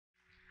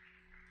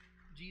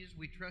Jesus,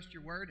 we trust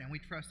your word, and we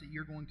trust that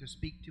you're going to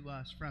speak to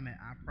us from it.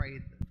 I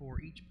pray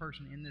for each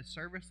person in this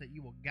service that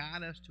you will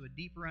guide us to a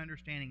deeper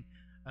understanding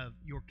of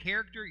your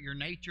character, your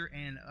nature,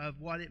 and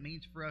of what it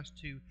means for us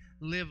to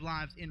live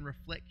lives in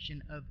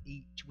reflection of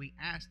each. We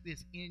ask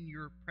this in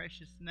your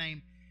precious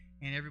name.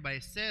 And everybody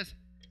says,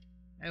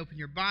 open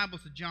your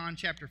Bibles to John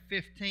chapter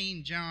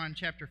 15. John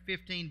chapter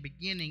 15,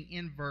 beginning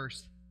in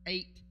verse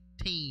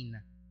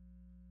 18.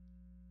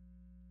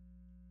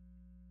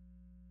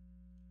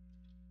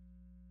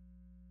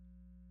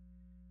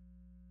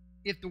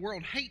 If the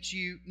world hates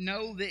you,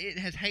 know that it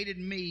has hated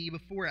me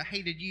before it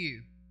hated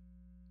you.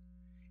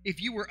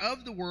 If you were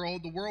of the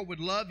world would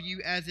love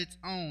you as its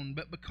own.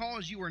 But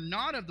because you are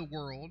not of the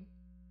world,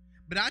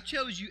 but I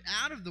chose you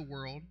out of the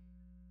world,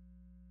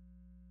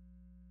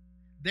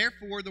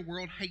 therefore the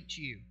world hates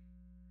you.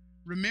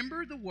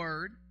 Remember the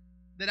word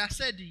that I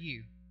said to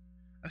you.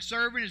 A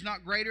servant is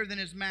not greater than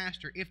his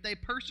master. If they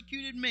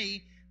persecuted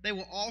me, they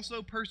will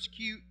also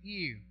persecute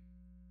you.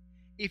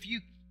 If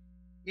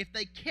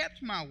they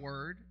kept my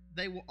word,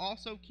 they will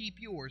also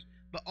keep yours.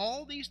 But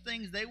all these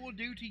things they will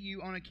do to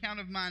you on account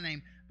of my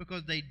name,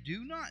 because they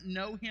do not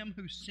know him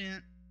who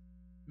sent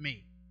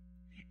me.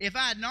 If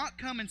I had not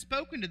come and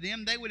spoken to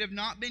them, they would have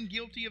not been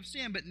guilty of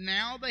sin. But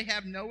now they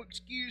have no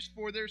excuse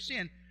for their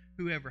sin.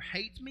 Whoever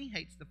hates me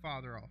hates the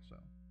Father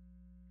also.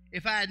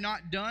 If I had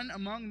not done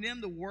among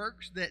them the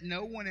works that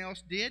no one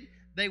else did,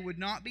 they would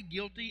not be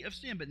guilty of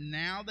sin. But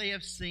now they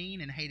have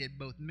seen and hated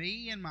both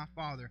me and my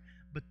Father.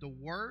 But the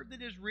word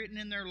that is written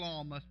in their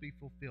law must be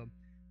fulfilled.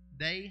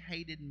 They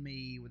hated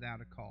me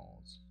without a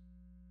cause.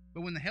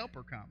 But when the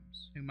Helper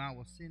comes, whom I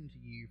will send to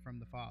you from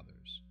the Father,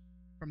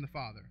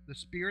 the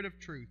Spirit of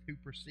truth who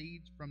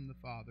proceeds from the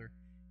Father,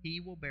 he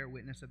will bear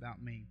witness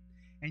about me.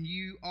 And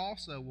you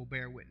also will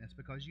bear witness,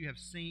 because you have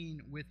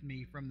seen with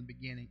me from the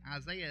beginning.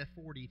 Isaiah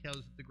 40 tells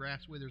us that the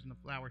grass withers and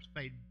the flowers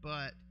fade,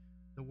 but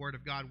the word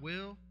of God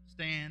will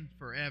stand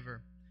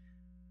forever.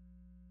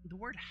 The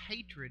word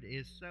hatred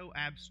is so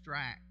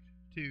abstract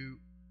to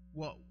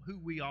who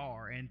we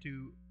are and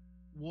to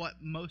what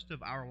most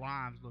of our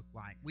lives look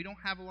like. We don't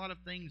have a lot of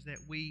things that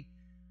we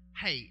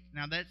hate.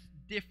 Now, that's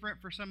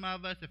different for some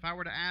of us. If I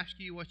were to ask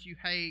you what you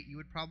hate, you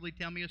would probably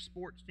tell me a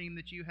sports team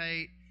that you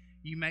hate.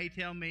 You may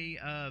tell me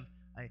of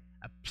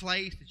a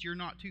place that you're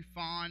not too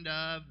fond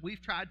of. We've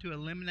tried to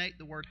eliminate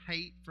the word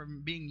hate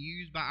from being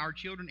used by our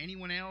children.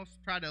 Anyone else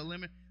try to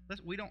eliminate?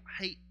 We don't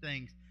hate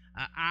things.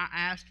 I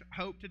asked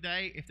Hope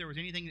today if there was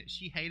anything that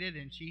she hated,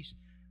 and she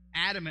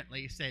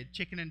adamantly said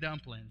chicken and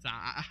dumplings.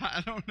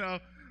 I don't know.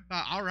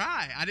 All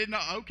right. I didn't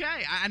know.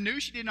 Okay. I knew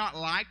she did not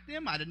like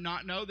them. I did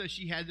not know that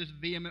she had this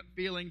vehement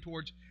feeling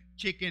towards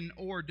chicken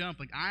or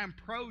dumpling. I am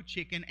pro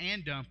chicken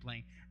and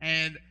dumpling.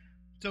 And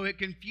so it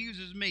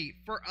confuses me.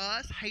 For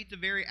us, hate's a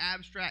very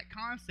abstract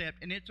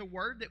concept, and it's a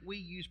word that we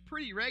use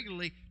pretty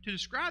regularly to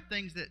describe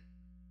things to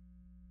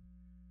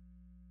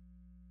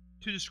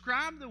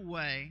describe the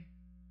way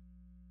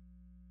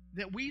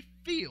that we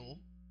feel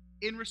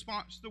in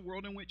response to the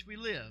world in which we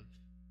live.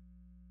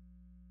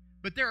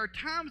 But there are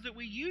times that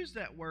we use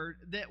that word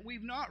that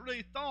we've not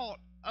really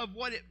thought of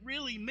what it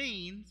really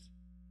means,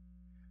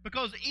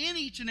 because in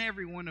each and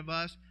every one of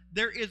us,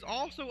 there is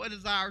also a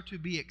desire to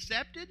be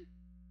accepted.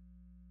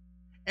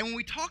 And when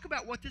we talk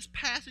about what this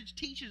passage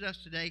teaches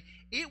us today,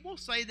 it will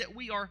say that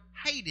we are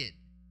hated.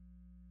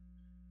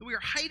 That we are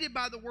hated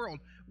by the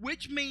world,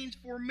 which means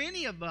for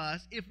many of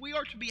us, if we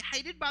are to be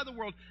hated by the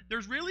world,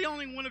 there's really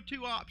only one of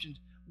two options.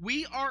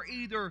 We are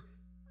either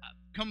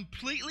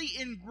completely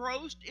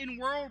engrossed in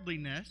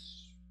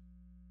worldliness,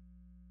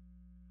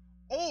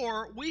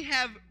 or we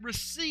have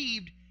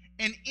received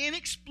an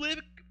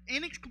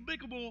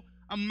inexplicable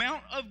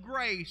amount of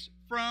grace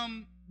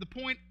from the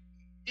point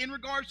in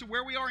regards to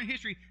where we are in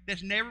history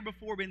that's never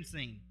before been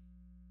seen.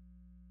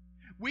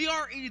 We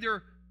are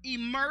either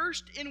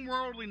immersed in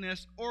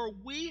worldliness, or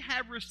we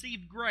have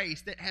received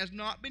grace that has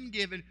not been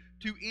given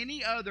to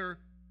any other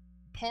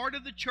part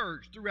of the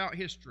church throughout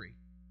history.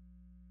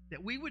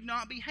 That we would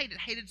not be hated.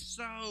 Hated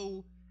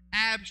so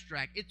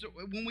abstract.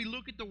 When we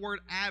look at the word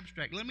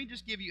abstract, let me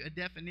just give you a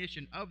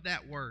definition of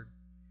that word.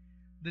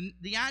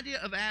 The idea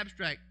of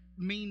abstract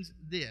means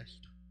this.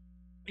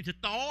 It's a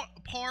thought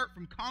apart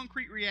from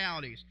concrete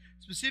realities,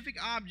 specific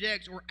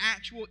objects, or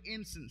actual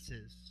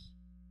instances.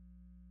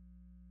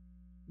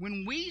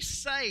 When we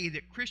say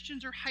that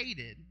Christians are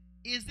hated,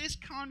 is this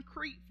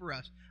concrete for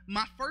us?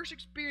 My first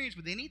experience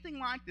with anything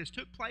like this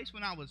took place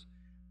when I was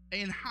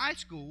in high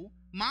school.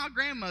 My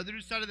grandmother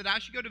decided that I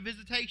should go to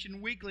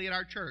visitation weekly at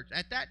our church.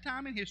 At that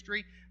time in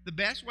history, the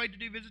best way to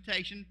do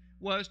visitation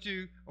was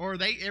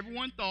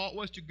everyone thought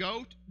was to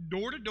go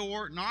door to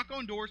door, knock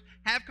on doors,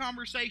 have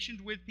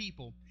conversations with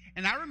people.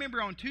 And I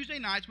remember on Tuesday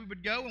nights we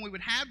would go and we would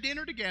have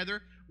dinner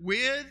together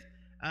with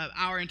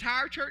our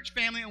entire church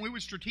family, and we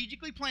would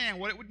strategically plan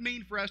what it would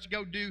mean for us to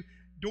go do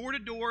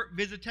door-to-door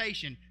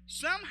visitation.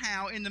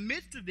 Somehow, in the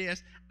midst of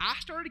this, I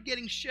started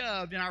getting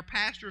shoved in our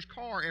pastor's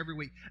car every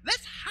week.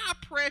 That's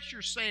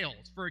high-pressure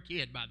sales for a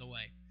kid, by the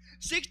way.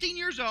 16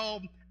 years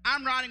old,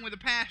 I'm riding with a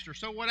pastor.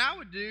 So what I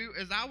would do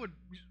is I would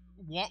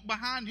walk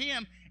behind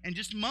him and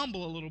just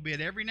mumble a little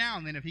bit every now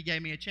and then if he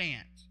gave me a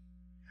chance.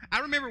 I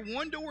remember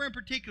one door in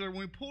particular when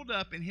we pulled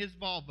up in his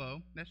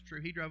Volvo. That's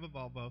true, he drove a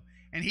Volvo.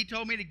 And he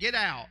told me to get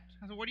out.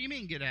 I said, what do you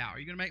mean get out? Are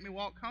you going to make me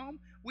walk home?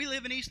 We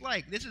live in East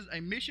Lake. This is a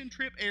mission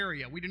trip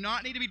area. We do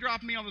not need to be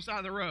dropping me on the side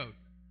of the road.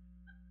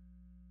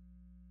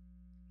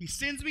 He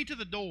sends me to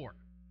the door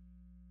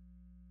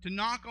to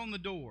knock on the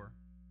door.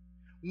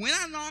 When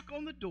I knock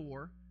on the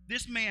door,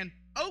 this man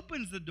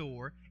opens the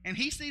door, and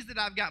he sees that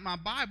I've got my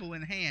Bible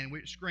in hand,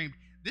 which screamed,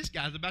 this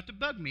guy's about to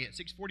bug me at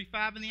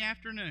 6:45 in the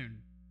afternoon.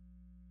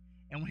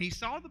 And when he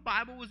saw the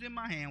Bible was in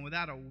my hand,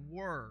 without a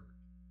word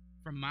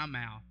from my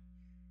mouth,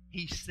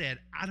 he said,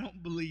 I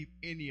don't believe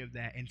any of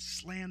that, and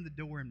slammed the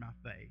door in my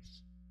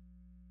face.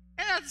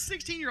 And as a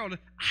 16-year-old,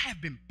 I have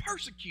been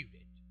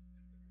persecuted.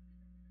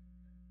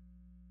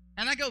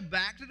 And I go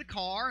back to the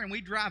car, and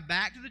we drive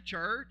back to the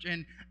church,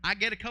 and I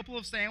get a couple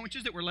of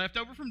sandwiches that were left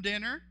over from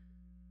dinner.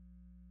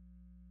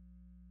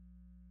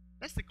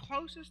 That's the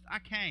closest I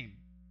came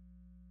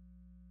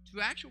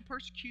to actual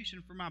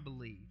persecution for my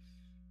belief.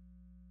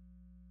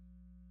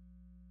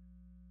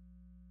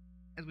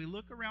 As we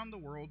look around the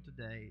world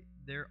today,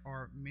 there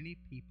are many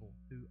people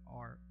who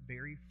are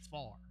very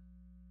far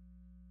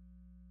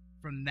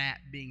from that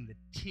being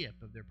the tip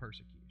of their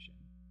persecution.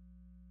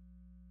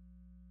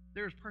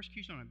 There is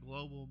persecution on a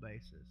global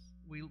basis.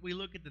 We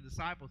look at the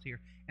disciples here,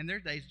 and their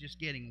day's just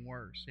getting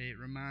worse. It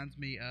reminds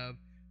me of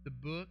the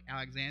book,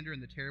 Alexander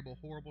and the Terrible,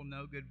 Horrible,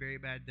 No Good, Very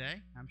Bad Day.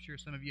 I'm sure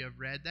some of you have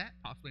read that,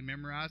 possibly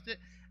memorized it.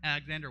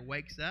 Alexander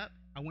wakes up.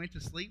 I went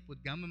to sleep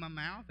with gum in my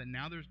mouth, and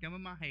now there's gum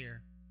in my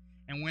hair.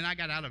 And when I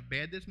got out of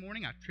bed this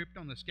morning, I tripped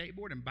on the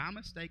skateboard, and by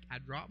mistake, I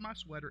dropped my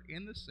sweater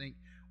in the sink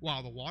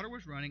while the water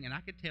was running, and I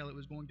could tell it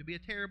was going to be a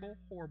terrible,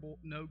 horrible,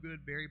 no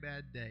good, very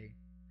bad day.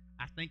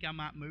 I think I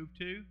might move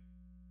to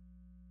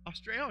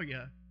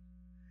Australia.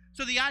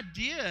 So the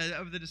idea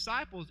of the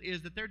disciples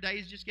is that their day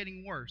is just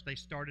getting worse. They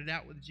started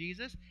out with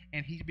Jesus,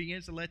 and he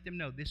begins to let them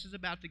know this is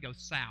about to go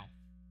south.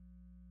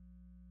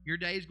 Your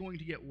day is going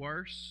to get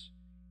worse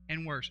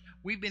and worse.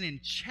 We've been in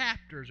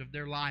chapters of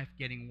their life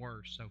getting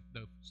worse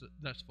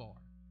thus far.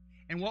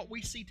 And what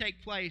we see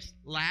take place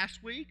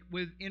last week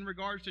in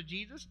regards to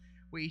Jesus,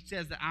 where he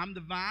says that I'm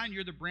the vine,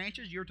 you're the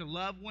branches, you're to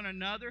love one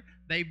another.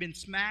 They've been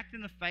smacked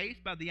in the face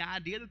by the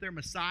idea that their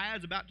Messiah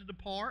is about to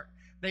depart.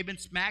 They've been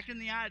smacked in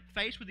the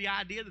face with the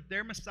idea that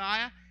their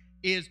Messiah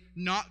is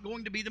not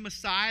going to be the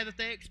Messiah that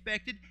they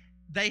expected.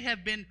 They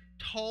have been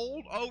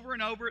told over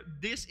and over,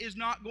 this is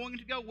not going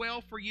to go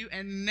well for you.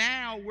 And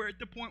now we're at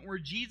the point where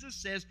Jesus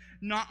says,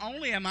 not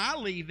only am I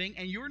leaving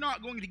and you're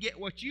not going to get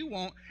what you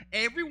want,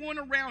 everyone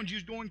around you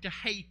is going to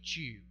hate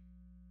you.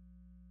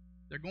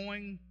 They're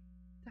going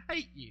to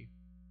hate you.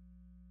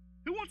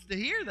 Who wants to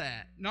hear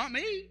that? Not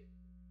me.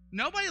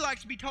 Nobody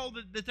likes to be told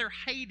that they're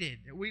hated.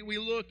 We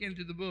look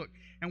into the book,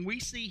 and we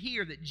see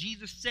here that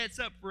Jesus sets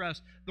up for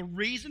us the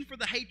reason for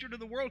the hatred of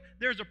the world.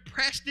 There's a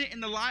precedent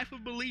in the life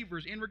of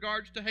believers in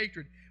regards to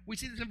hatred. We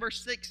see this in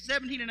verse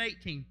 17 and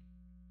 18.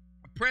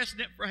 A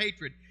precedent for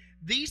hatred.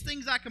 These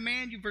things I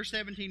command you, verse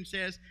 17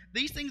 says,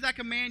 these things I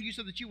command you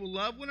so that you will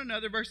love one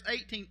another. Verse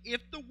 18,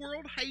 if the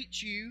world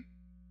hates you,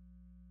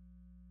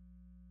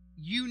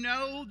 you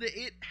know that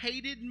it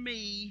hated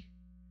me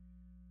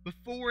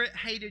before it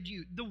hated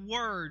you. The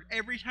word,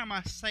 every time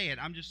I say it,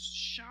 I'm just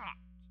shocked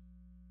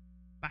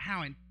by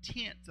how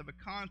intense of a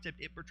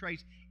concept it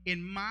portrays.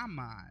 In my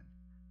mind,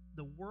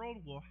 the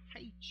world will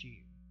hate you.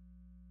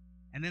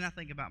 And then I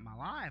think about my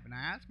life, and I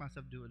ask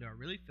myself, do I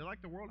really feel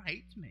like the world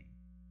hates me?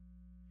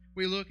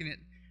 We look at it,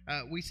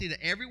 we see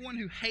that everyone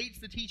who hates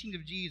the teachings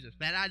of Jesus,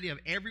 that idea of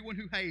everyone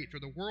wwho hates, or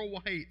the world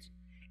will hate,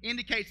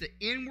 indicates that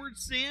inward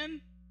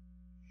sin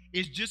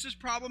is just as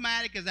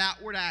problematic as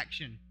outward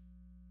action.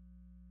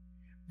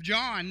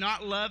 John,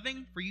 not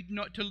loving, for you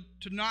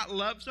to not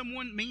love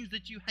someone means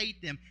that you hate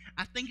them.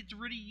 I think it's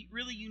really,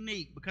 really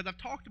unique because I've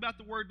talked about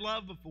the word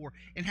love before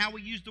and how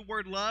we use the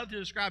word love to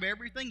describe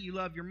everything. You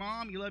love your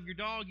mom, you love your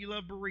dog, you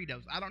love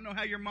burritos. I don't know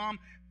how your mom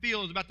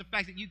feels about the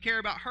fact that you care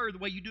about her the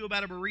way you do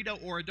about a burrito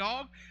or a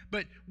dog,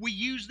 but we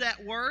use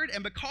that word,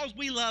 and because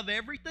we love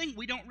everything,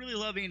 we don't really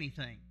love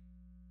anything.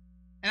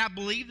 And I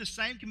believe the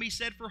same can be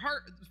said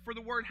for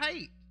the word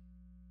hate.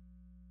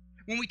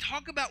 When we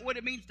talk about what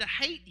it means to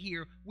hate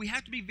here, we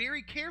have to be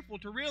very careful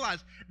to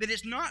realize that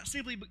it's not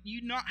simply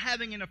you not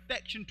having an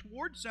affection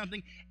towards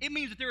something. It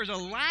means that there is a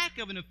lack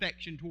of an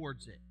affection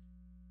towards it.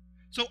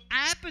 So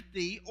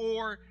apathy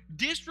or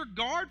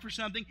disregard for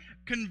something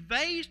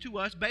conveys to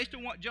us, based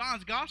on what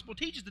John's gospel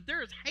teaches, that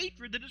there is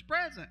hatred that is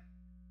present.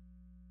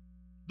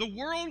 The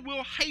world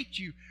will hate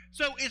you.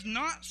 So it's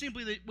not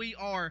simply that we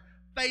are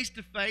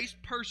face-to-face,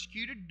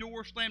 persecuted,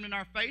 door slammed in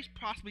our face,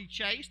 possibly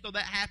chased, though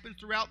that happens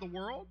throughout the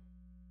world.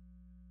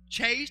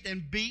 Chased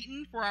and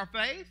beaten for our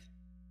faith.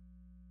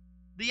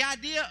 The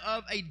idea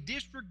of a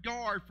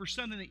disregard for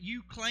something that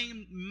you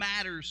claim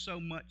matters so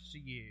much to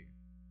you.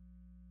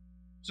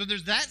 So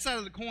there's that side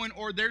of the coin,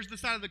 or there's the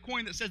side of the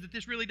coin that says that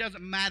this really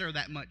doesn't matter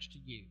that much to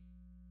you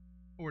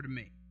or to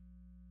me.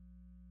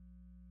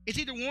 It's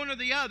either one or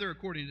the other,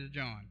 according to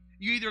John.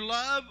 You either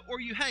love or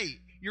you hate.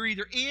 You're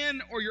either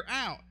in or you're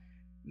out.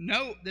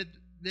 Note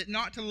that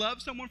not to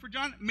love someone for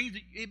John means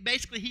that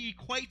basically he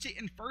equates it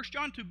in 1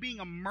 John to being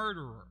a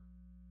murderer.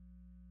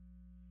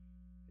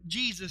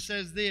 Jesus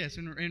says this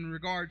in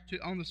regard to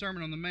on the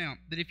Sermon on the Mount,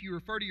 that if you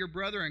refer to your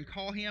brother and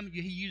call him,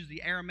 he uses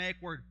the Aramaic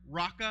word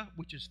raka,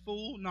 which is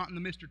fool, not in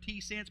the Mr.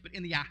 T sense, but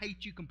in the I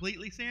hate you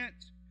completely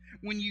sense.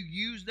 When you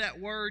use that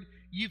word,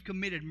 you've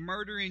committed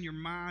murder in your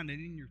mind and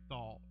in your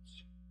thoughts.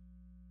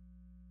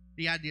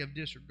 The idea of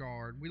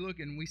disregard. We look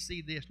and we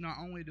see this. Not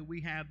only do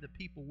we have the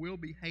people will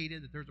be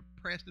hated, that there's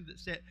a precedent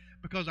that's set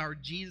because our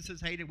Jesus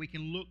is hated. We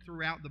can look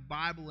throughout the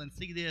Bible and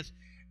see this.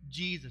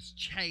 Jesus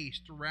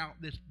chased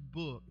throughout this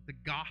book, the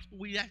gospel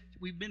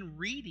we've been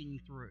reading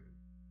through.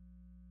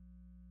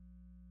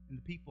 And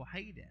the people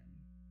hate him.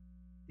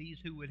 These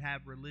who would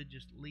have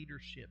religious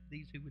leadership,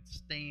 these who would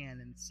stand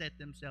and set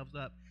themselves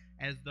up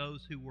as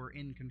those who were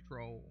in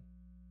control.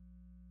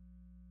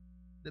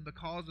 That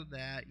because of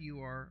that,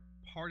 you are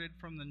parted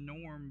from the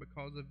norm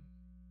because of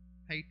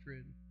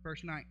hatred.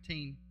 Verse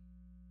 19,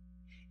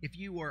 if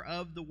you were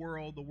of the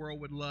world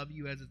would love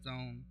you as its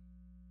own.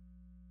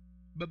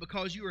 But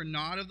because you are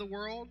not of the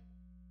world,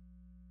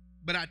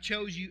 but I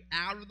chose you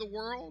out of the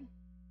world,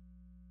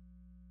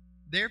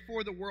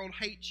 therefore the world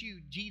hates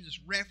you. Jesus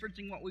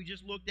referencing what we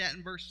just looked at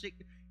in verse 6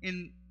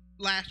 in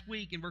last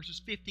week in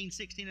verses 15,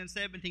 16, and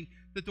 17,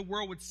 that the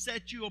world would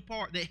set you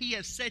apart, that he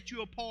has set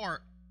you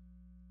apart.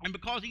 And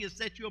because he has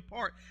set you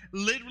apart,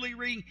 literally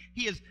reading,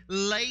 he has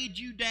laid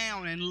you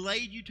down and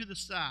laid you to the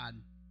side.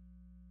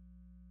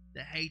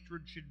 The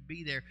hatred should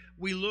be there.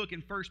 We look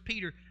in 1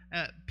 Peter.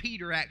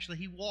 Peter, actually,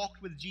 he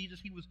walked with Jesus.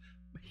 He was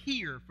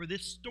here for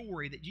this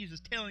story that Jesus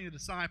is telling the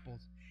disciples.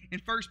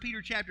 In 1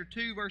 Peter chapter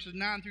 2, verses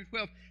 9 through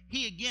 12,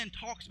 he again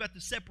talks about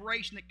the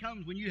separation that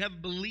comes when you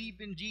have believed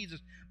in Jesus.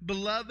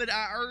 Beloved,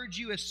 I urge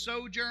you as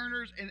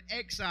sojourners and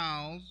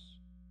exiles.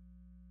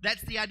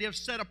 That's the idea of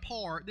set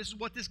apart. This is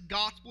what this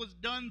gospel has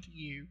done to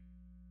you.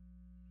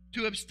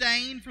 To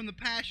abstain from the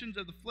passions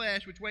of the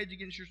flesh, which wage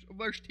against your...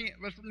 Verse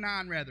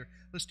 9, rather.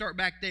 Let's start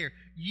back there.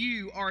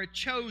 You are a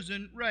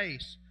chosen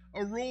race,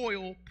 a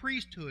royal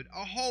priesthood,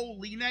 a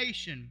holy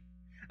nation,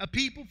 a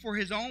people for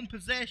his own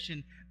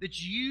possession,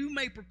 that you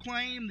may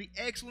proclaim the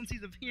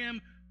excellencies of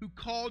him who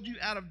called you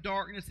out of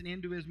darkness and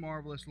into his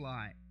marvelous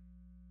light.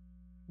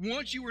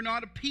 Once you were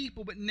not a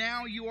people, but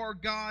now you are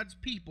God's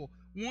people.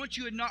 Once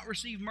you had not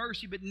received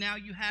mercy, but now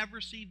you have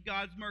received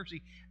God's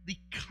mercy. The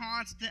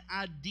constant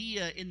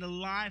idea in the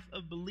life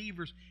of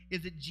believers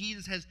is that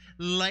Jesus has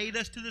laid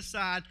us to the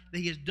side, that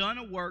he has done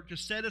a work to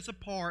set us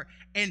apart,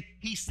 and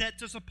he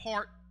sets us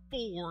apart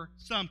for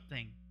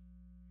something.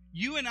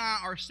 You and I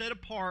are set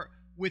apart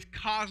with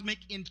cosmic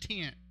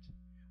intent,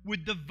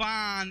 with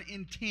divine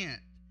intent.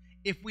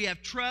 If we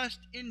have trust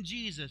in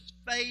Jesus,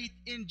 faith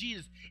in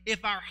Jesus,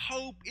 if our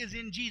hope is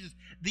in Jesus,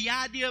 the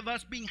idea of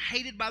us being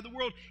hated by the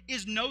world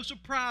is no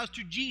surprise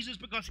to Jesus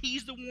because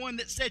he's the one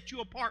that set you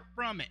apart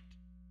from it.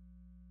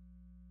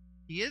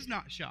 He is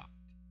not shocked.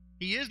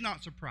 He is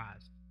not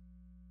surprised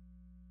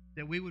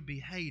that we would be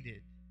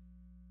hated,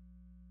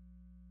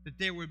 that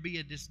there would be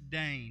a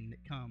disdain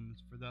that comes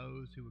for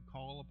those who would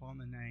call upon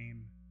the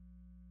name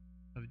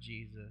of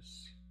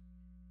Jesus.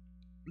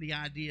 The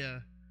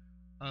idea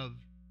of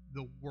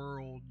the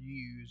world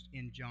used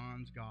in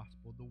John's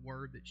gospel, the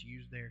word that's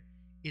used there,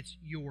 it's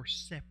you're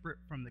separate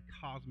from the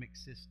cosmic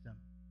system.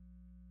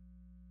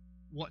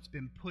 What's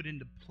been put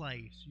into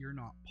place, you're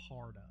not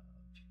part of.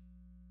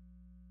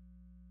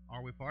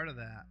 Are we part of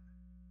that?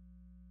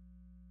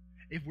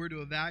 If we're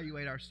to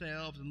evaluate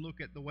ourselves and look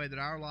at the way that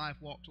our life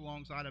walks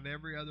alongside of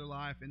every other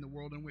life in the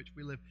world in which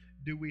we live,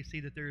 do we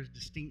see that there is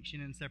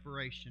distinction and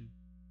separation?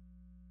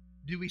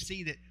 Do we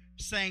see that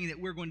saying that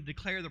we're going to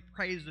declare the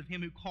praises of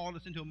him who called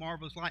us into a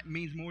marvelous light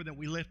means more than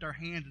we lift our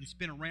hands and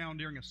spin around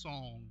during a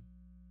song?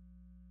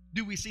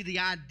 Do we see the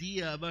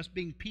idea of us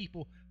being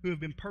people who have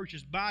been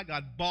purchased by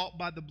God, bought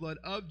by the blood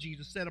of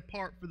Jesus, set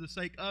apart for the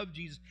sake of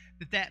Jesus,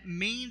 that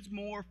means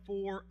more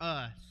for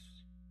us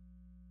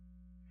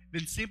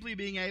than simply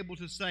being able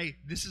to say,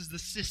 this is the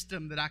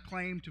system that I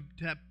claim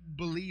to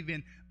believe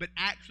in, but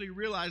actually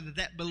realize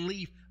that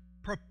belief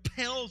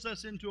propels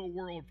us into a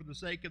world for the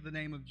sake of the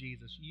name of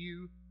Jesus.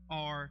 You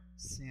are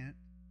sent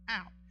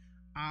out.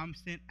 I'm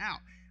sent out.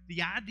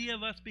 The idea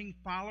of us being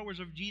followers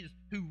of Jesus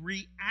who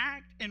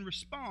react and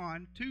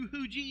respond to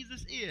who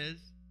Jesus is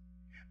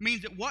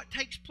means that what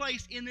takes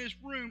place in this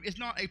room is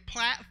not a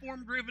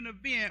platform-driven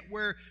event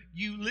where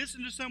you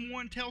listen to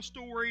someone tell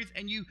stories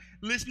and you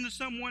listen to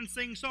someone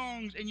sing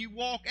songs and you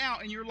walk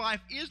out and your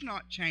life is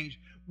not changed.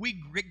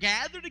 We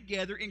gather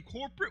together in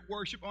corporate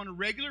worship on a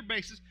regular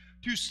basis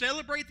to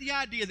celebrate the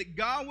idea that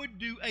God would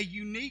do a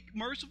unique,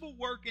 merciful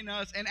work in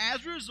us, and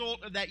as a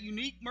result of that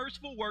unique,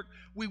 merciful work,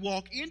 we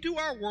walk into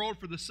our world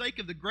for the sake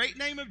of the great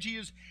name of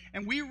Jesus,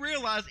 and we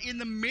realize in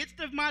the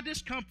midst of my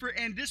discomfort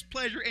and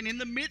displeasure, and in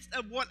the midst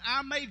of what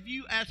I may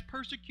view as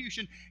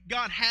persecution,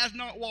 God has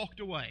not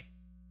walked away.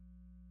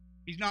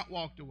 He's not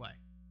walked away.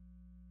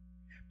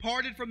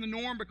 Parted from the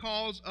norm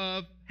because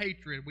of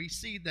hatred. We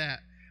see that.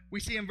 we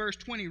see in verse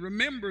 20,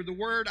 remember the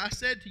word I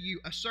said to you,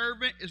 a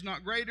servant is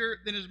not greater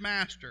than his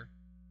master.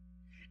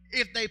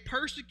 If they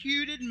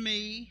persecuted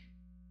me,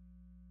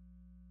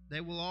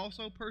 they will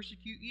also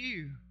persecute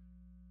you.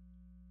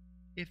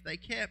 If they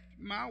kept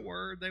my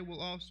word, they will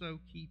also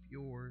keep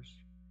yours.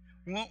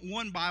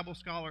 One Bible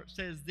scholar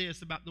says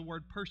this about the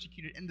word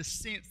persecuted and the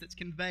sense that's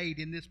conveyed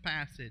in this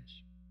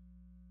passage.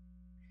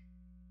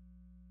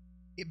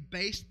 It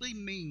basically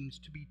means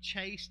to be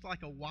chased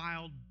like a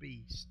wild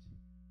beast.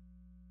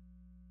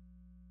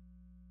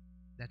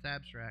 That's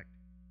abstract.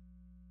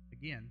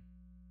 Again,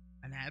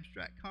 an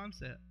abstract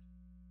concept.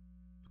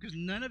 Because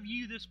none of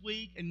you this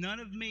week and none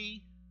of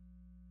me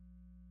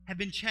have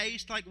been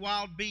chased like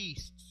wild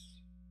beasts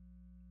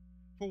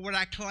for what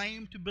I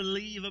claim to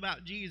believe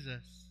about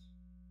Jesus.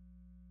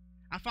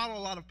 I follow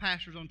a lot of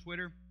pastors on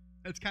Twitter.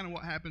 That's kind of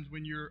what happens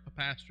when you're a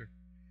pastor.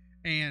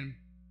 And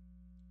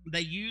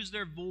they use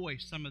their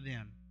voice, some of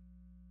them,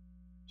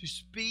 to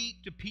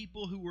speak to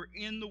people who are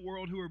in the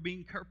world who are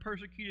being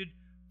persecuted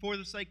for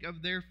the sake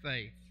of their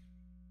faith.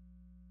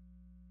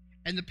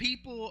 And the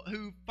people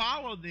who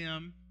follow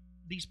them,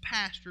 these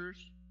pastors,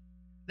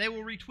 they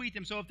will retweet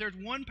them. So if there's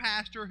one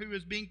pastor who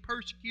is being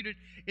persecuted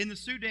in the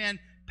Sudan,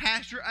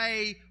 Pastor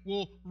A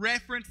will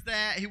reference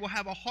that. He will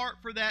have a heart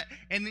for that.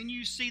 And then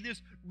you see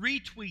this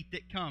retweet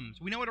that comes.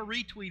 We know what a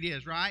retweet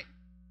is, right?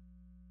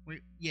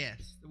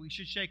 Yes, we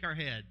should shake our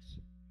heads.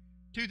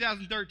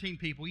 2013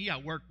 people, yeah,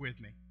 work with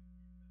me.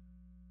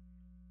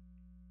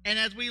 And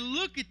as we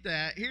look at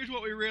that, here's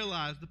what we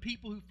realize. The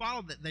people who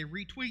follow that, they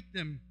retweet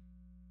them.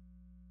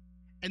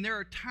 And there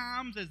are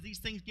times as these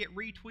things get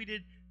retweeted,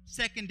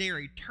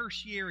 secondary,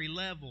 tertiary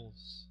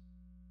levels,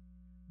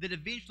 that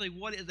eventually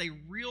what is a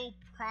real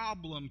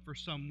problem for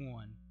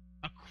someone,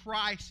 a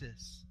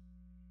crisis,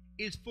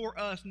 is for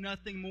us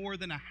nothing more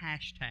than a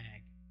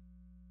hashtag.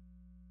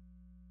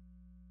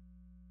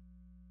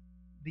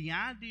 The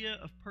idea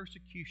of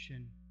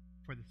persecution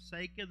for the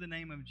sake of the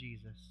name of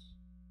Jesus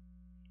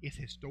is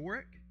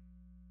historic,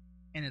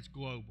 and it's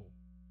global,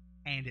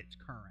 and it's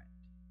current.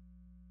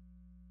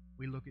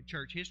 We look at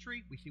church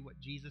history, we see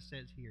what Jesus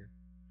says here.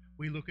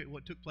 We look at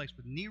what took place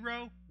with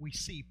Nero, we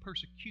see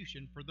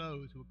persecution for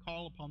those who would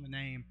call upon the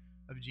name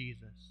of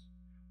Jesus.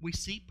 We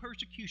see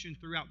persecution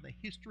throughout the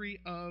history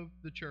of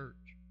the church.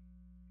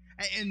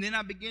 And then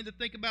I begin to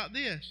think about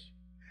this,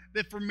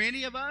 that for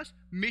many of us,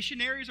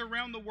 missionaries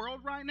around the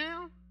world right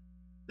now,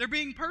 they're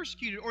being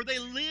persecuted, or they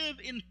live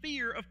in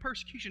fear of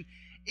persecution.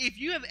 If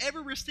you have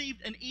ever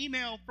received an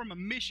email from a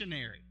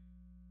missionary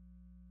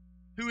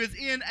who is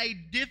in a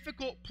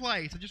difficult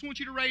place, I just want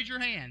you to raise your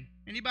hand.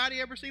 Anybody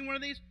ever seen one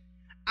of these?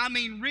 I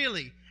mean,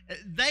 really,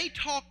 they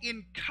talk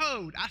in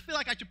code. I feel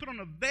like I should put on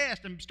a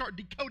vest and start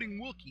decoding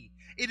Wookiee.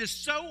 It is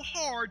so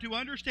hard to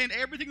understand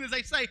everything that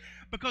they say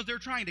because they're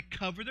trying to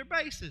cover their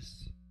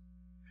bases,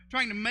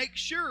 trying to make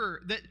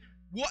sure that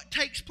what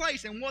takes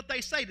place and what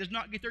they say does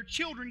not get their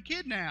children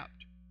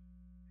kidnapped.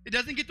 It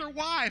doesn't get their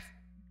wife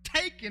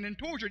taken and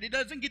tortured. It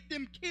doesn't get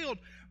them killed,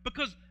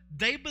 because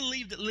they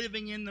believe that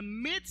living in the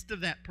midst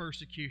of that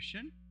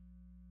persecution,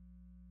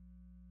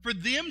 for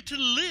them to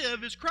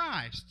live is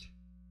Christ.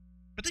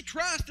 But they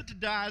trust that to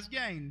die is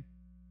gain.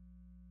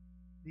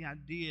 The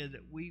idea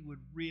that we would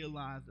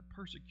realize that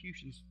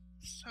persecution is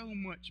so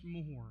much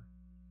more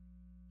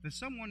than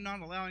someone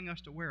not allowing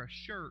us to wear a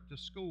shirt to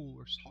school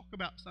or talk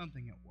about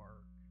something at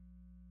work.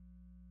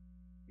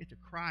 It's a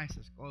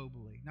crisis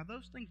globally. Now,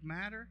 those things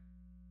matter.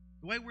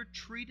 The way we're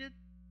treated,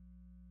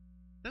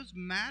 those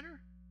matter.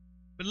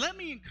 But let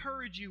me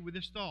encourage you with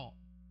this thought.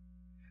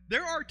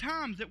 There are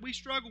times that we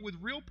struggle with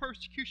real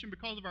persecution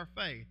because of our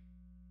faith.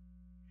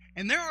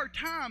 And there are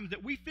times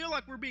that we feel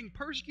like we're being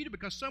persecuted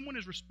because someone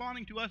is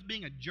responding to us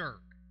being a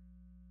jerk.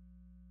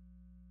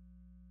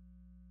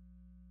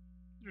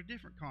 These are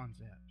different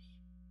concepts,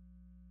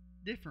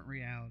 different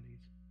realities.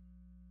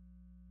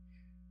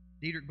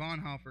 Dietrich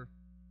Bonhoeffer,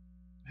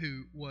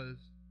 who was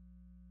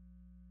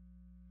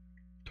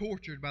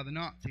tortured by the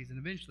Nazis and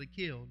eventually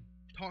killed,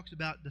 talks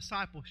about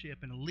discipleship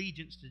and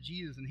allegiance to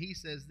Jesus, and he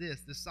says this: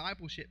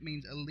 discipleship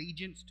means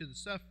allegiance to the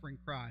suffering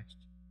Christ.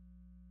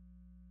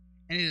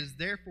 And it is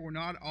therefore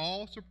not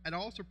at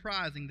all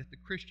surprising that the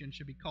Christian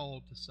should be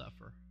called to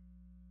suffer.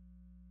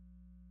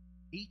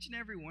 Each and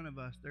every one of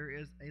us, there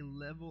is a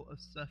level of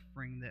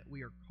suffering that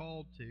we are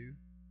called to,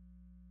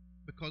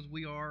 because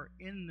we are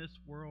in this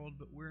world,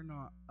 but we're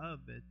not of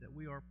it, that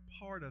we are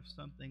part of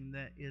something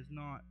that is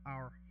not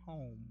our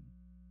home.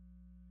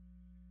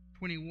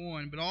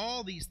 21, but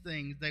all these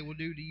things they will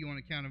do to you on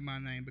account of my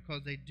name,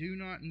 because they do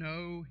not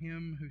know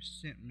him who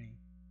sent me.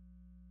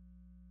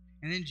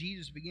 And then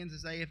Jesus begins to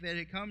say, if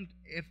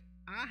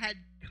I had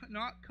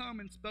not come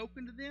and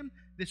spoken to them,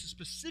 this is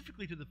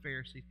specifically to the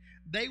Pharisees,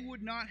 they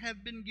would not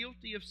have been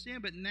guilty of sin,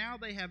 but now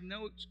they have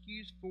no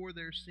excuse for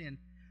their sin.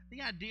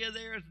 The idea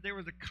there is that there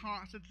was a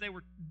constant they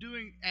were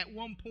doing at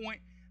one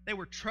point. They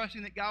were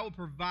trusting that God would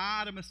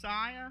provide a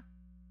Messiah.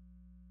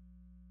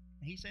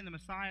 And he's saying the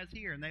Messiah is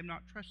here, and they've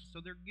not trusted,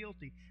 so they're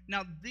guilty.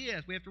 Now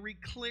this, we have to read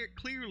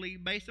clearly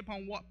based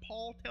upon what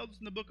Paul tells us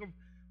in the book of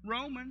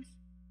Romans.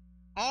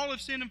 All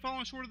have sinned and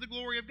fallen short of the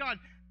glory of God.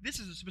 This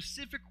is a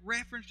specific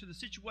reference to the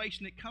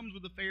situation that comes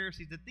with the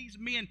Pharisees, that these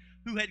men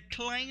who had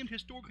claimed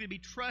historically to be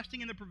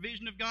trusting in the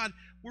provision of God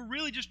were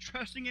really just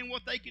trusting in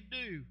what they could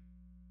do.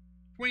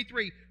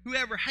 23,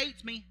 whoever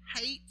hates me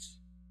hates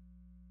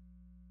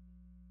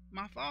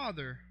my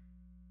Father.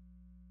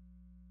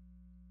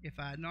 If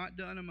I had not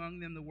done among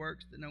them the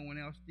works that no one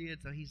else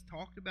did. So he's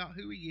talked about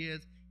who he is.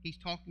 He's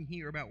talking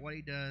here about what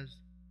he does.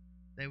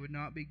 They would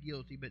not be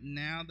guilty, but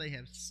now they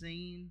have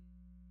seen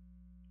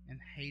and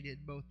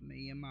hated both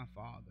me and my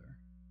Father.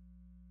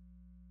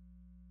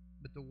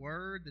 But the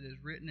word that is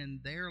written in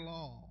their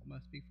law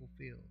must be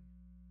fulfilled.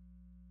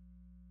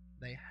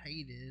 They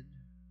hated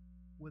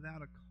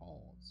without a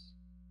cause.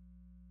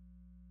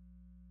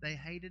 They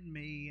hated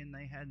me and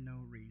they had no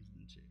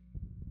reason to.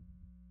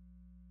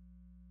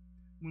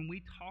 When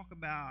we talk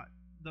about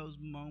those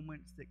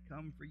moments that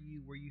come for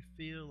you where you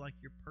feel like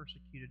you're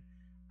persecuted,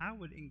 I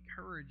would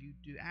encourage you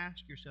to ask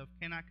yourself,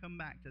 can I come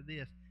back to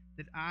this?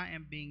 That I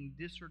am being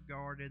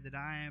disregarded, that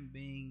I am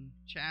being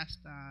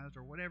chastised,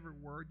 or whatever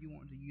word you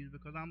want to use,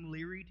 because I'm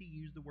leery to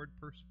use the word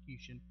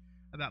persecution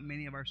about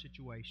many of our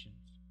situations.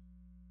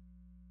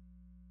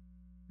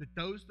 That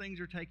those things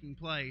are taking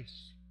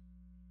place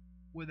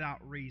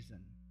without reason.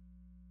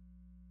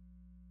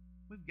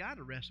 We've got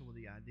to wrestle with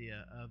the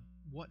idea of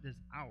what does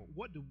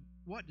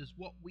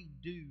what we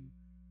do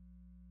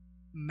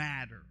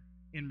matter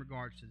in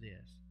regards to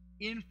this?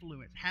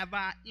 Influence. Have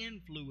I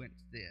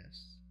influenced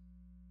this?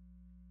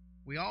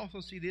 We also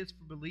see this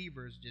for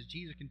believers as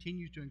Jesus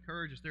continues to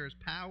encourage us. There is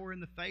power in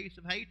the face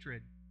of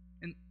hatred.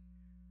 And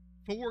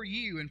for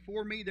you and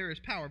for me there is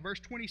power. Verse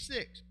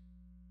 26.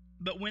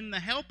 But when the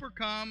Helper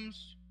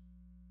comes,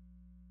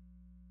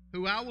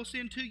 who I will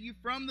send to you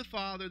from the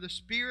Father, the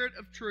Spirit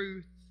of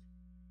truth,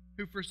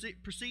 who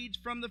proceeds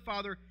from the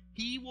Father,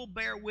 he will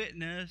bear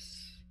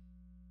witness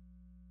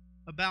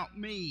about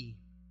me.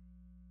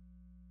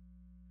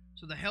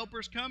 So the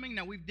Helper's coming.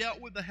 Now, we've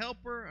dealt with the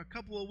Helper a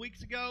couple of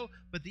weeks ago,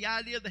 but the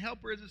idea of the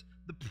Helper is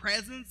the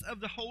presence of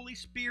the Holy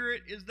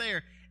Spirit is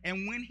there.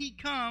 And when he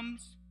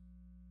comes,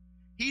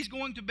 he's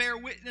going to bear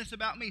witness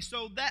about me.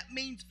 So that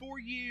means for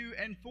you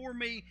and for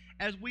me,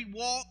 as we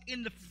walk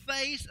in the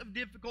face of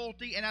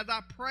difficulty, and as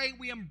I pray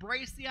we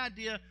embrace the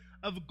idea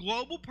of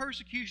global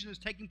persecution that's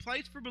taking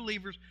place for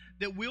believers,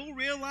 that we'll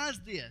realize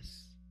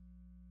this,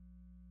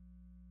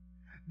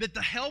 that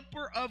the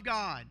Helper of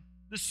God,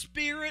 the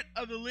Spirit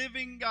of the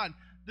living God,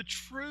 the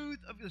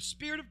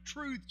Spirit of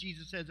truth,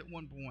 Jesus says at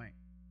one point,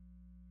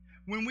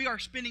 when we are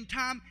spending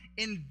time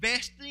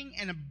investing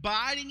and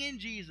abiding in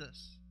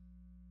Jesus,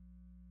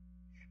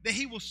 that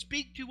he will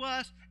speak to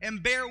us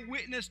and bear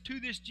witness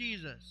to this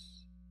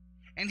Jesus.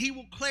 And he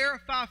will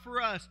clarify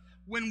for us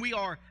when we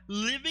are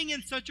living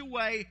in such a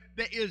way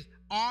that is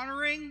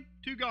honoring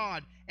to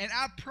God. And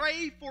I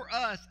pray for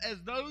us as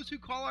those who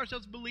call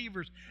ourselves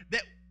believers,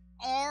 that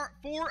are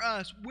for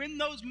us when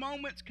those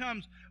moments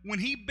comes, when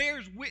he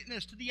bears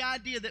witness to the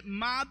idea that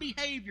my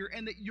behavior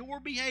and that your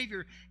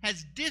behavior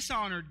has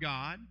dishonored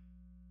God,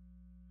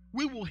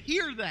 we will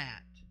hear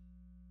that.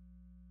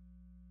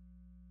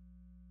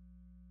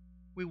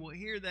 We will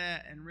hear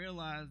that and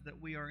realize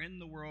that we are in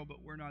the world,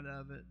 but we're not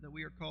of it, that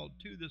we are called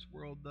to this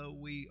world, though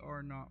we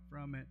are not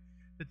from it,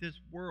 that this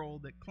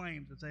world that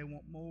claims that they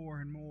want more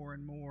and more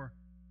and more,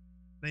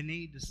 they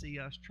need to see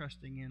us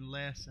trusting in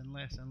less and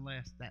less and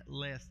less, that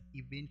less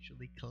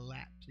eventually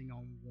collapsing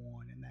on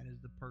one, and that is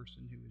the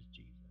person who is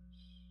Jesus.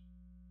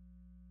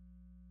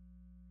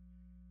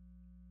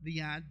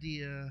 The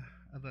idea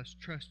of us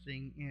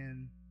trusting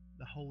in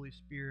the Holy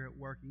Spirit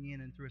working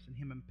in and through us and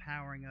him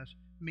empowering us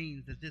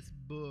means that this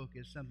book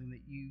is something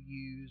that you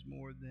use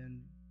more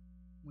than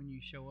when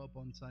you show up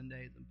on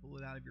Sundays and pull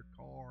it out of your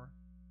car.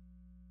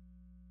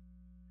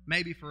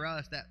 Maybe for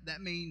us,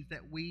 that means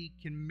that we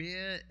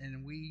commit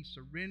and we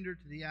surrender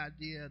to the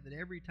idea that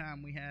every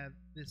time we have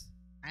this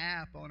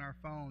app on our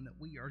phone that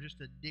we are just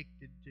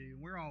addicted to,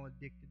 and we're all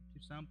addicted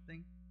to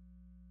something,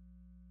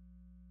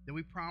 that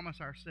we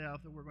promise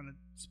ourselves that we're going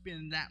to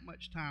spend that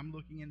much time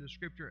looking into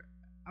Scripture.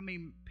 I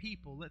mean,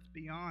 people, let's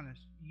be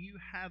honest, you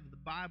have the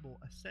Bible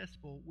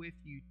accessible with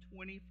you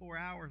 24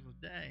 hours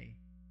a day.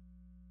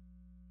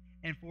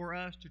 And for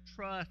us to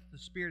trust the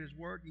Spirit is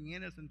working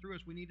in us and through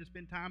us, we need to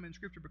spend time in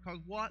Scripture, because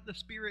what the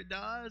Spirit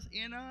does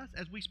in us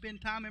as we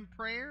spend time in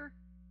prayer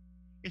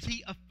is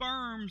he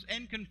affirms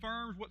and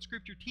confirms what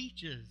Scripture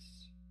teaches.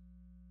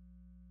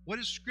 What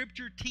is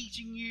Scripture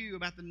teaching you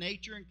about the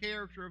nature and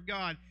character of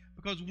God?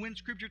 Because when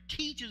Scripture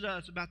teaches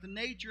us about the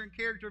nature and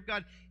character of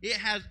God, it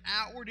has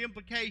outward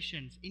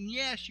implications. And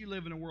yes, you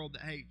live in a world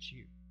that hates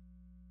you.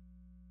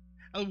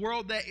 A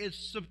world that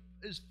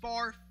is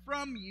far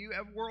from you,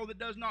 a world that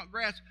does not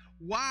grasp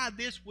why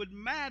this would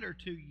matter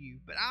to you.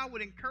 But I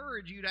would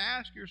encourage you to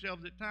ask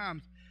yourselves at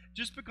times,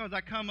 just because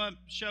I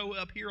show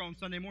up here on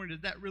Sunday morning,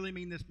 does that really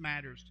mean this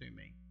matters to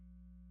me?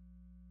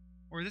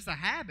 Or is this a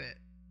habit?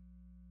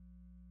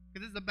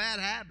 Because this is a bad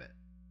habit.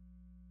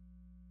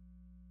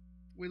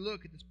 We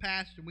look at this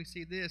passage and we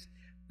see this,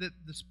 that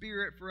the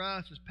Spirit for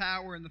us is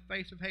power in the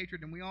face of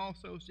hatred, and we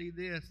also see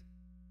this,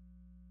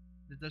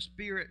 that the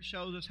Spirit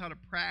shows us how to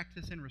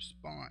practice in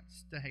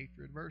response to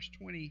hatred. Verse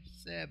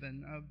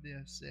 27 of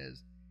this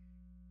says,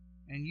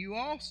 "And you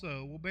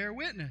also will bear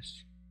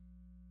witness,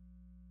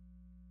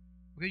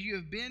 because you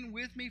have been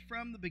with me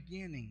from the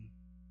beginning."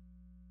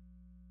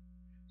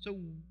 So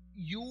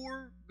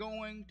you're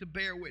going to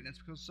bear witness.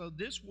 So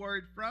this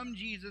word from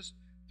Jesus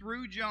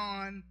through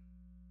John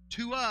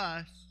to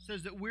us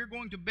says that we're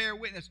going to bear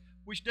witness,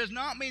 which does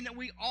not mean that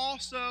we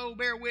also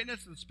bear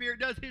witness. The Spirit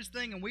does His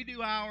thing and we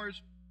do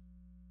ours.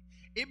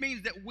 It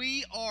means that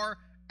we are,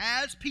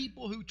 as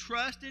people who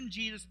trust in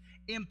Jesus,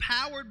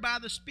 empowered by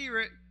the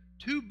Spirit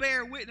to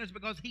bear witness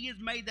because He has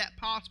made that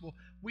possible.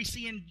 We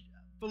see in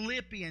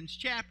Philippians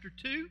chapter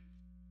 2,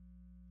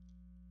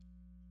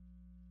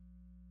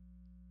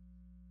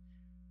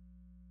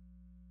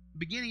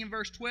 beginning in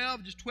verse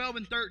 12, just 12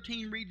 and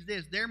 13 reads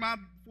this: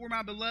 "Therefore,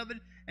 my beloved,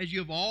 as you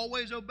have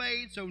always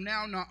obeyed, so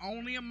now not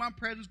only in my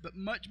presence, but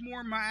much more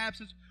in my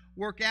absence,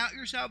 work out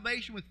your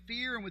salvation with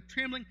fear and with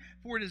trembling,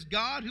 for it is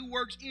God who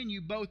works in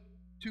you both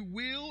to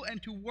will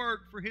and to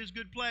work for His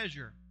good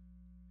pleasure."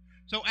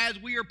 So as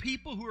we are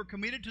people who are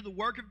committed to the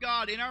work of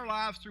God in our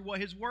lives through what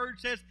His Word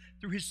says,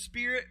 through His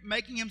Spirit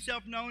making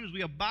Himself known as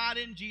we abide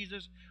in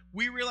Jesus,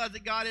 we realize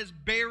that God is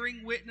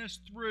bearing witness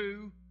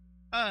through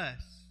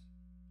us.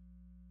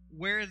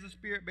 Where is the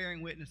Spirit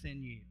bearing witness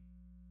in you?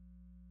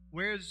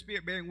 Where is the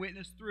Spirit bearing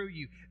witness through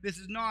you? This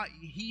is not,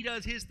 He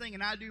does His thing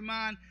and I do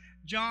mine.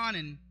 John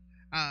and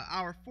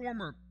our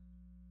former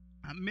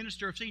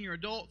minister of senior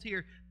adults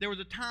here, there was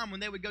a time when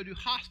they would go do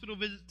hospital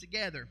visits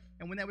together.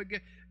 And when they would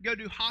go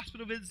do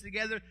hospital visits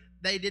together,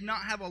 they did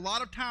not have a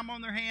lot of time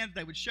on their hands.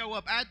 They would show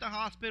up at the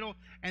hospital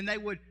and they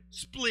would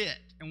split.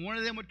 And one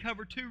of them would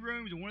cover 2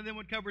 rooms and one of them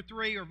would cover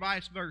 3, or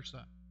vice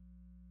versa.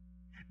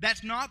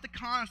 That's not the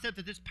concept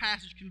that this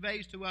passage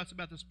conveys to us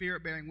about the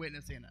Spirit bearing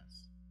witness in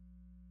us.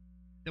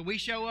 That we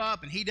show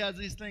up and He does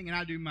His thing and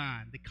I do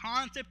mine. The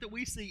concept that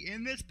we see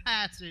in this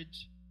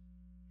passage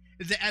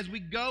is that as we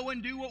go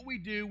and do what we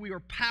do, we are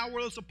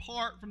powerless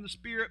apart from the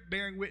Spirit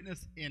bearing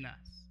witness in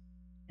us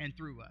and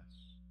through us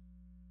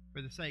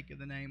for the sake of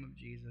the name of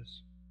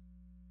Jesus.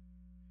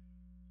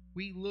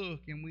 We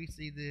look and we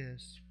see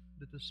this,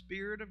 that the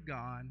Spirit of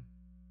God,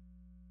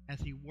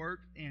 as He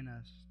works in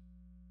us,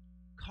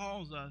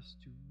 calls us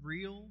to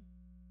real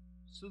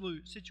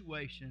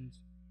situations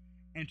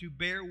and to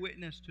bear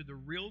witness to the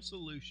real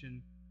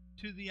solution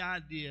to the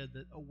idea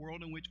that a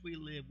world in which we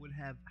live would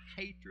have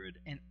hatred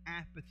and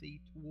apathy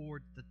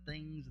towards the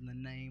things in the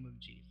name of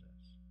Jesus.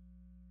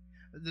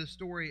 The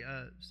story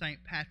of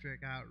St. Patrick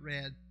I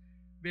read,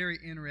 very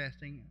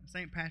interesting.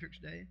 St. Patrick's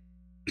Day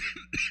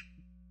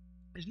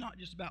is not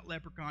just about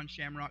leprechauns,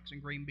 shamrocks,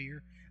 and green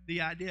beer.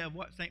 The idea of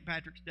what St.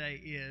 Patrick's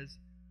Day is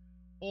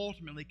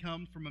ultimately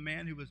comes from a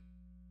man who was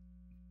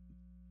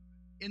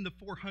in the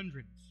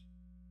 400s.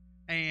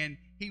 And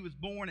he was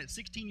born at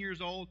 16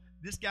 years old.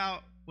 This guy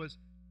was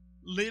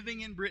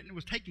living in Britain,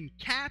 was taken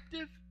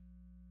captive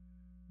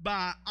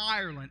by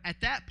Ireland.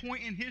 At that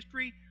point in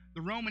history,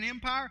 the Roman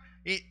Empire,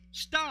 it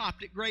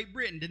stopped at Great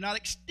Britain, did not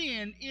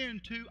extend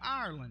into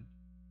Ireland,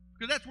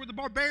 because that's where the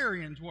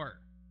barbarians were.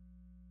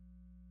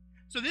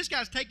 So this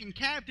guy's taken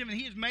captive, and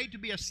he is made to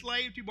be a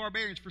slave to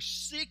barbarians for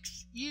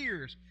 6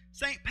 years.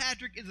 St.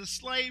 Patrick is a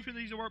slave to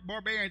these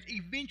barbarians.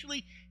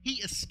 Eventually,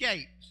 he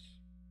escapes.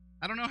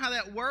 I don't know how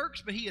that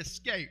works, but he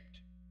escaped.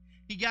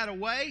 He got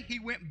away, he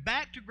went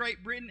back to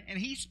Great Britain, and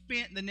he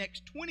spent the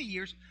next 20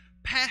 years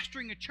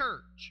pastoring a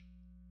church,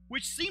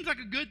 which seems like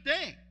a good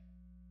thing.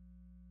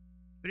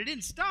 But it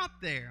didn't stop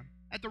there.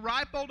 At the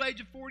ripe old age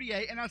of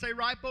 48, and I say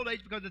ripe old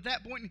age because at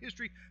that point in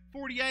history,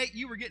 48,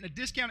 you were getting a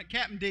discount at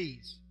Captain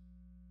D's.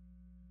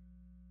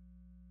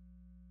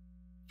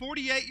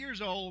 48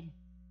 years old,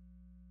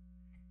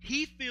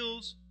 he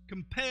feels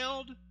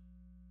compelled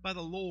by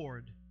the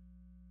Lord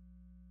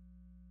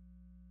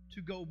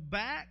to go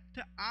back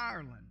to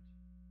Ireland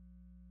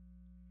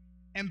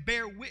and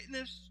bear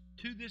witness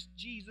to this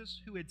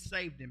Jesus who had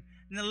saved him.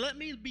 Now, let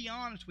me be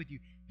honest with you.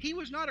 He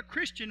was not a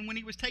Christian when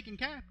he was taken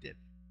captive.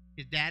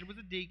 His dad was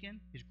a deacon.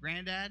 His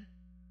granddad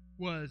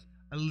was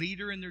a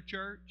leader in their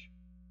church.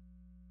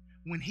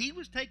 When he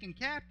was taken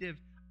captive,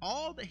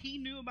 all that he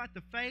knew about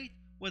the faith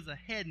was a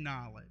head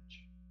knowledge.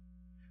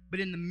 But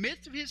in the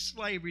midst of his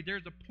slavery,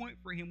 there's a point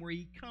for him where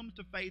he comes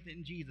to faith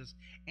in Jesus.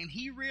 And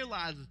he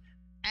realizes,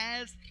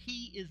 as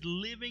he is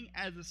living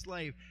as a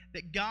slave,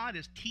 that God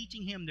is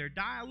teaching him their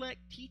dialect,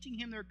 teaching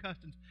him their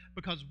customs,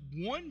 because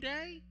one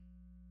day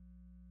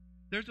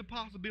there's a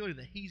possibility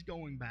that he's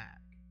going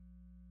back.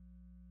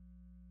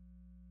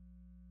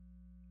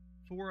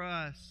 For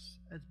us,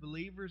 as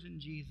believers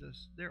in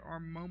Jesus, there are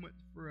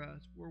moments for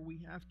us where we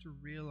have to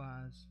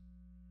realize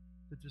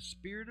that the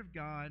Spirit of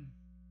God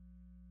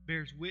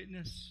bears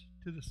witness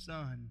to the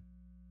Son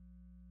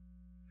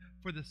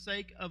for the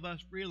sake of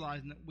us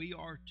realizing that we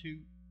are to,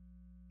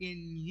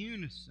 in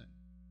unison,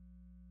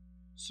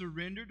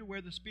 surrender to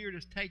where the Spirit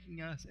is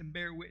taking us and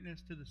bear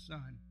witness to the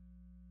Son.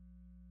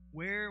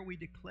 Where are we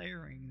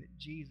declaring that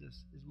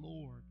Jesus is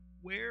Lord?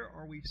 Where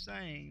are we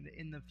saying that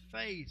in the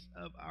face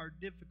of our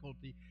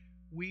difficulty,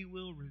 we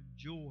will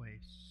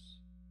rejoice.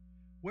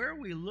 Where are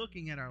we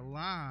looking at our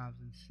lives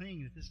and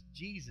seeing that this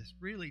Jesus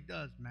really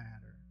does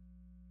matter?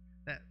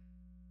 That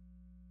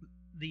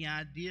the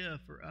idea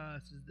for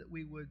us is that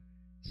we would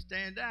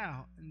stand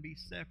out and be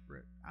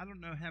separate. I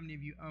don't know how many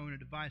of you own a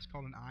device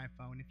called an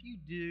iPhone. If you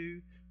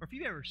do, or if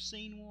you've ever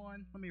seen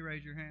one, let me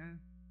raise your hand.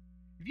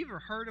 If you've ever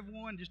heard of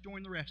one, just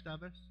join the rest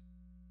of us.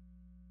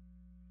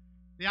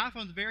 The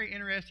iPhone's a very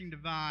interesting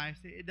device.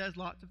 It does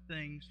lots of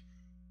things.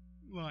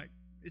 Like,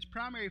 its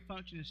primary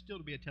function is still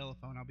to be a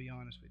telephone, I'll be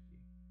honest with you.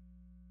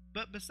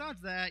 But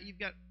besides that, you've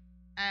got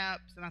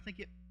apps, and I think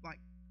it like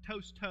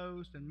toasts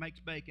toast and makes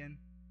bacon.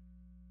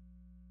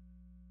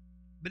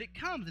 But it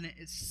comes and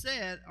it's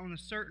set on a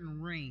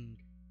certain ring.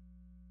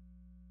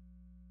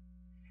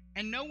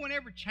 And no one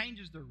ever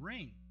changes the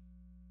ring.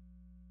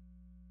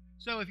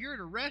 So if you're at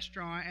a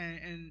restaurant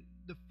and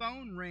the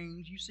phone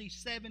rings, you see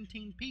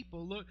 17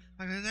 people look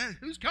like,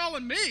 who's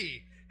calling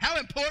me? How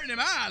important am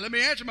I? Let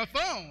me answer my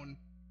phone.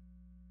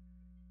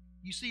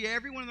 You see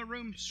everyone in the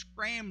room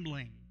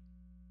scrambling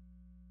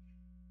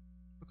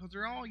because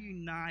they're all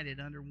united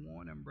under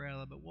one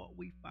umbrella. But what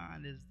we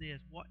find is this: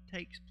 what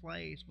takes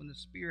place when the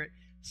Spirit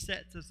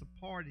sets us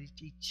apart is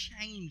He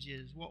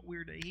changes what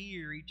we're to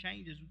hear. He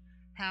changes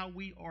how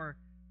we are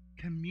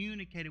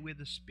communicated with.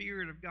 The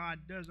Spirit of God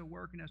does a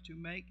work in us to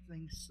make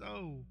things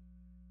so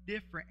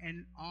different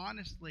and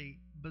honestly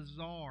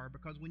bizarre,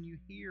 because when you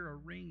hear a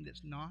ring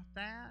that's not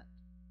that,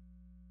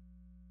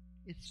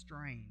 it's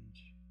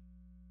strange.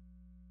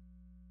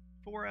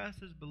 For us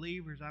as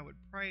believers, I would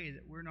pray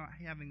that we're not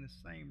having the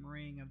same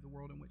ring of the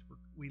world in which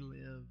we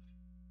live.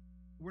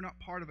 We're not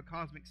part of a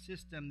cosmic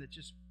system that's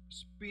just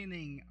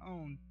spinning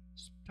on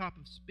top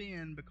of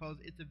spin because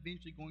it's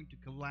eventually going to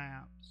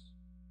collapse.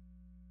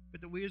 But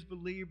that we as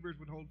believers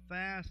would hold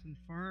fast and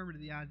firm to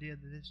the idea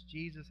that this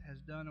Jesus has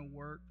done a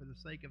work for the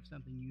sake of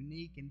something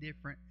unique and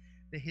different,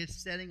 that His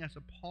setting us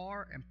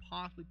apart and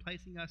possibly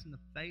placing us in the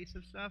face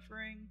of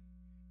suffering,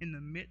 in the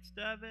midst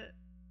of it,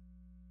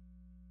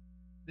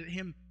 that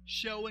Him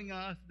showing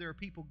us there are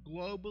people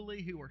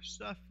globally who are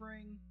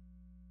suffering,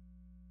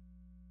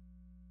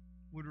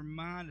 would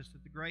remind us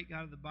that the great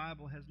God of the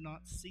Bible has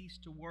not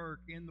ceased to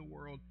work in the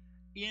world.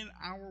 In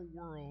our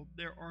world,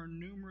 there are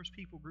numerous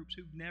people groups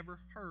who've never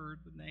heard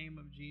the name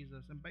of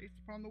Jesus. And based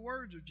upon the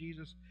words of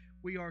Jesus,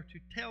 we are to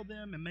tell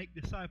them and make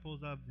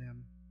disciples of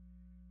them.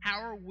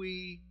 How are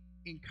we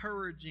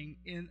encouraging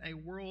in a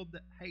world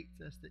that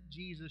hates us that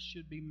Jesus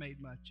should be made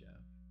much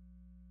of?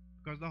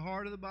 Because the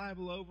heart of the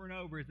Bible over and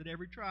over is that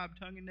every tribe,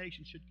 tongue, and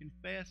nation should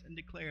confess and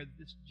declare that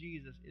this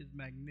Jesus is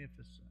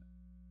magnificent.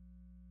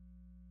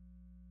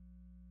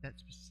 That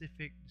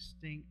specific,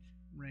 distinct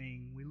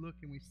ring, we look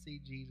and we see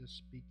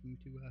Jesus speaking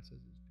to us as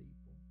His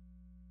people.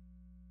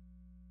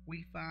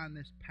 We find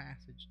this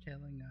passage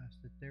telling us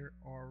that there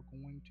are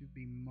going to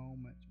be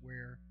moments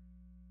where,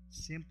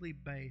 simply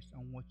based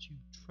on what you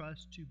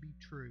trust to be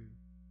true,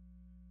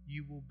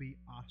 you will be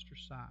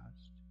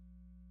ostracized.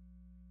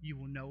 You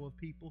will know of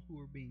people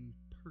who are being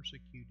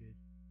persecuted.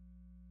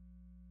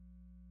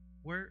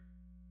 Where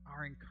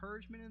our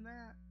encouragement in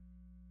that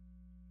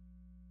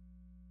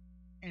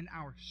and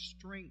our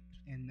strength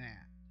in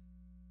that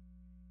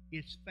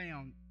is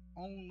found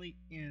only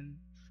in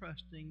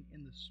trusting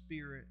in the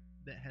Spirit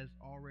that has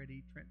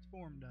already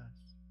transformed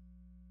us.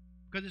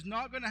 Because it's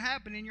not going to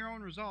happen in your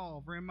own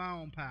resolve or in my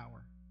own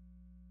power.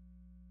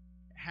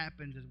 It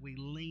happens as we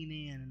lean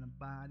in and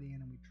abide in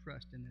and we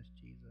trust in this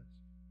Jesus.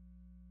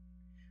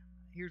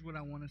 Here's what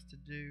I want us to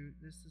do.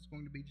 This is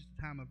going to be just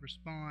a time of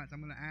response.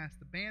 I'm going to ask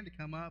the band to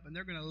come up, and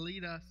they're going to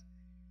lead us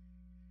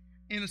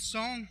in a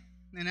song.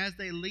 And as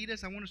they lead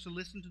us, I want us to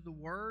listen to the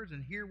words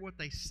and hear what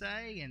they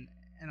say and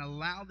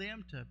allow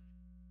them to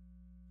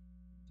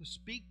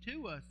speak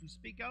to us and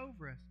speak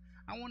over us.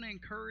 I want to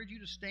encourage you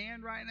to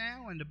stand right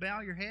now and to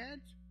bow your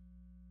heads.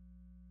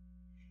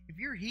 If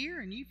you're here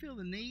and you feel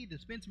the need to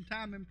spend some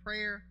time in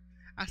prayer,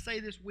 I say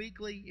this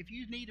weekly, if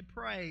you need to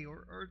pray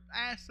or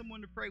ask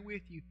someone to pray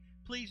with you,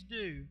 please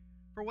do.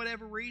 For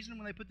whatever reason,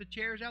 when they put the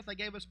chairs out, they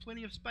gave us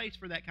plenty of space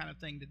for that kind of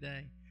thing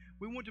today.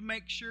 We want to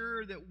make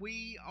sure that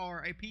we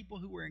are a people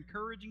who are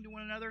encouraging to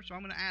one another. So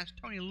I'm going to ask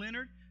Tony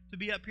Leonard to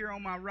be up here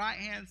on my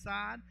right-hand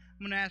side. I'm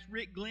going to ask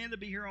Rick Glenn to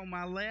be here on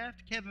my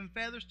left. Kevin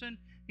Featherston,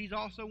 he's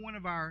also one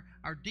of our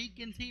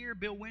deacons here.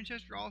 Bill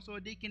Winchester, also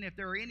a deacon. If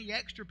there are any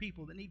extra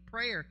people that need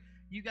prayer,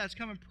 you guys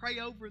come and pray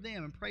over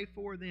them and pray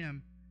for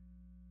them.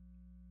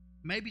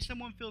 Maybe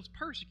someone feels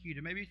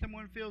persecuted. Maybe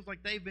someone feels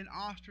like they've been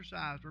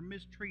ostracized or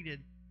mistreated.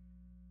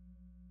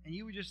 And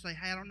you would just say,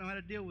 hey, I don't know how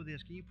to deal with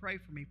this. Can you pray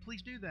for me?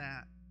 Please do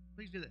that.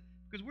 Please do that.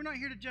 Because we're not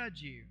here to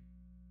judge you.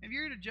 If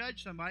you're here to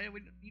judge somebody,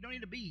 you don't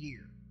need to be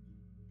here.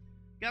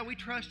 God, we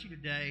trust you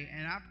today,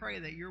 and I pray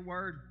that your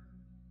word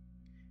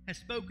has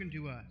spoken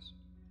to us.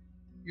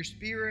 Your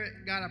Spirit,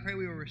 God, I pray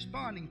we are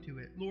responding to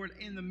it. Lord,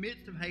 in the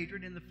midst of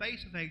hatred, in the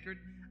face of hatred,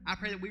 I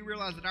pray that we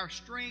realize that our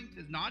strength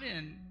is not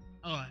in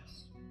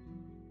us,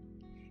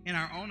 in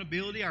our own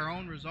ability, our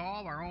own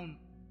resolve, our own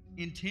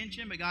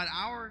intention. But God,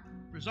 our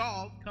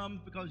resolve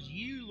comes because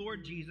you,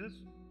 Lord Jesus,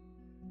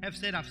 have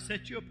said, I've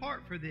set you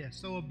apart for this.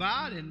 So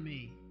abide in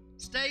me.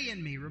 Stay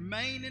in me.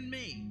 Remain in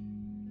me.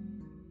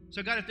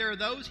 So God, if there are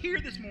those here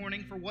this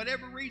morning, for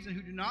whatever reason,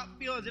 who do not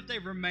feel as if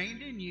they've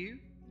remained in you,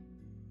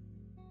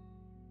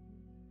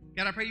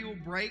 God, I pray you will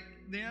break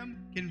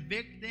them,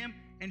 convict them,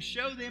 and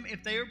show them,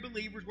 if they are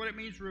believers, what it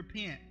means to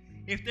repent.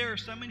 If there are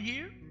some in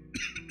here,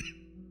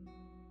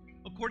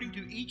 according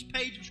to each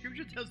page of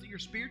Scripture, tells that you're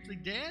spiritually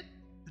dead,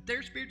 that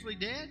they're spiritually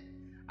dead,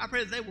 I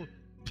pray that they will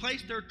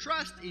place their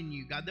trust in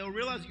you, God. They'll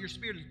realize that your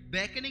Spirit is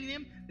beckoning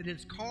them, that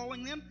it's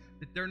calling them,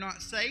 that they're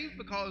not saved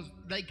because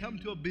they come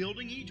to a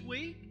building each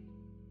week.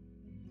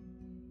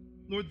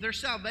 Lord, their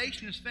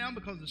salvation is found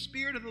because the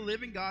Spirit of the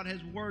living God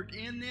has worked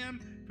in them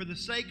for the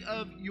sake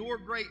of your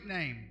great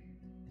name.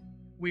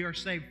 We are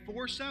saved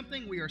for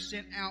something. We are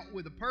sent out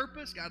with a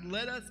purpose. God,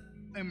 let us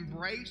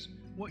embrace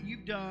what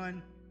you've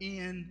done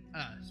in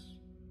us.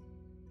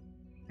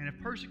 And if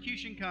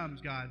persecution comes,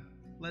 God,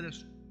 let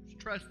us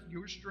trust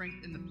your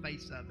strength in the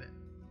face of it.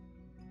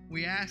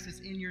 We ask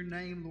this in your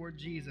name, Lord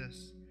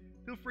Jesus.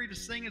 Feel free to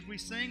sing as we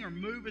sing or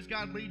move as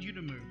God leads you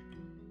to move.